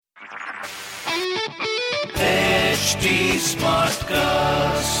HT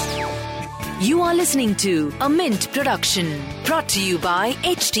Smartcast. You are listening to a Mint production brought to you by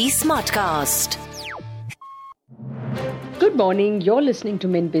HT Smartcast. Good morning. You're listening to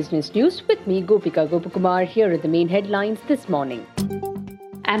Mint Business News with me, Gopika Gopakumar. Here are the main headlines this morning.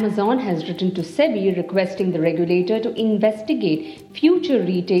 Amazon has written to SEBI requesting the regulator to investigate Future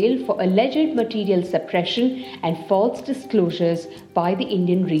Retail for alleged material suppression and false disclosures by the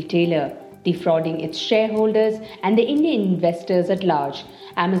Indian retailer, defrauding its shareholders and the Indian investors at large.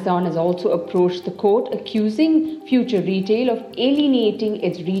 Amazon has also approached the court accusing Future Retail of alienating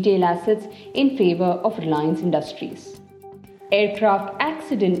its retail assets in favor of Reliance Industries. Aircraft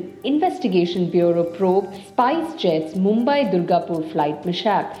Accident Investigation Bureau probe SpiceJet's Mumbai-Durgapur flight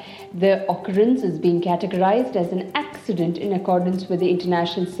mishap. The occurrence is being categorized as an accident in accordance with the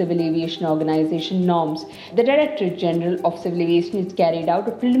International Civil Aviation Organization norms. The Director General of Civil Aviation has carried out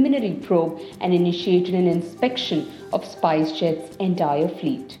a preliminary probe and initiated an inspection of SpiceJet's entire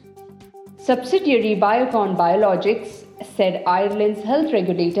fleet. Subsidiary Biocon Biologics said Ireland's health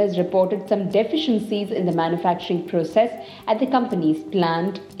regulator has reported some deficiencies in the manufacturing process at the company's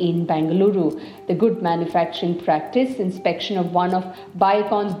plant in Bengaluru. The Good Manufacturing Practice inspection of one of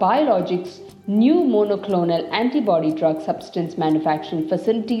Biocon Biologics' new monoclonal antibody drug substance manufacturing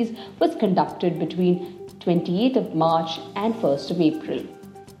facilities was conducted between 28th of March and 1st of April.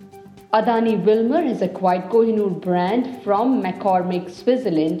 Adani Wilmar has acquired Kohinoor brand from McCormick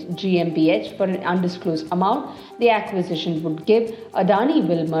Switzerland GmbH for an undisclosed amount. The acquisition would give Adani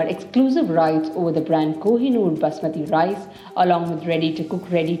Wilmar exclusive rights over the brand Kohinoor basmati rice, along with ready-to-cook,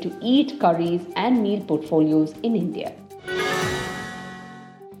 ready-to-eat curries and meal portfolios in India.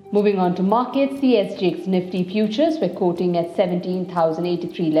 Moving on to markets, the SGX Nifty futures were quoting at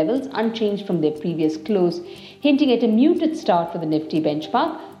 17,083 levels, unchanged from their previous close, hinting at a muted start for the Nifty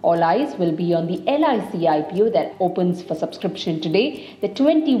benchmark. All eyes will be on the LIC IPO that opens for subscription today. The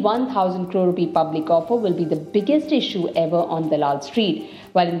 21,000 crore rupee public offer will be the biggest issue ever on Dalal Street.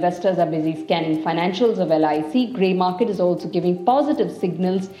 While investors are busy scanning financials of LIC, grey market is also giving positive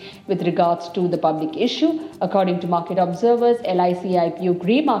signals with regards to the public issue. According to market observers, LIC IPO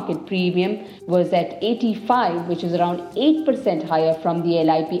grey market premium was at 85, which is around 8% higher from the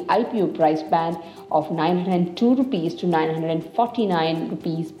LIP IPO price band of 902 rupees to 949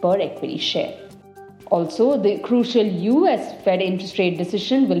 rupees per equity share. Also, the crucial US Fed interest rate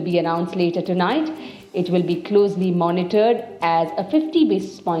decision will be announced later tonight. It will be closely monitored as a 50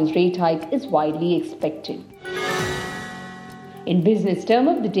 basis points rate hike is widely expected. In business term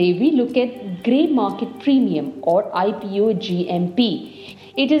of the day, we look at grey market premium or IPO GMP.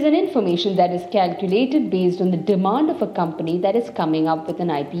 It is an information that is calculated based on the demand of a company that is coming up with an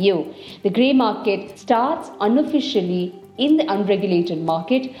IPO. The grey market starts unofficially in the unregulated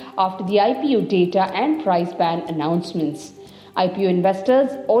market after the IPO data and price band announcements. IPO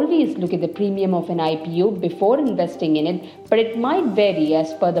investors always look at the premium of an IPO before investing in it, but it might vary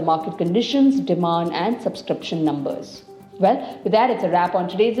as per the market conditions, demand and subscription numbers. Well, with that, it's a wrap on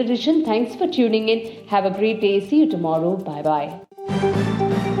today's edition. Thanks for tuning in. Have a great day. See you tomorrow. Bye-bye.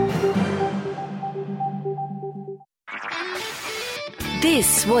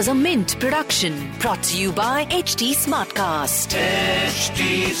 This was a Mint production brought to you by HT Smartcast.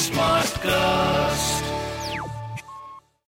 HT Smartcast.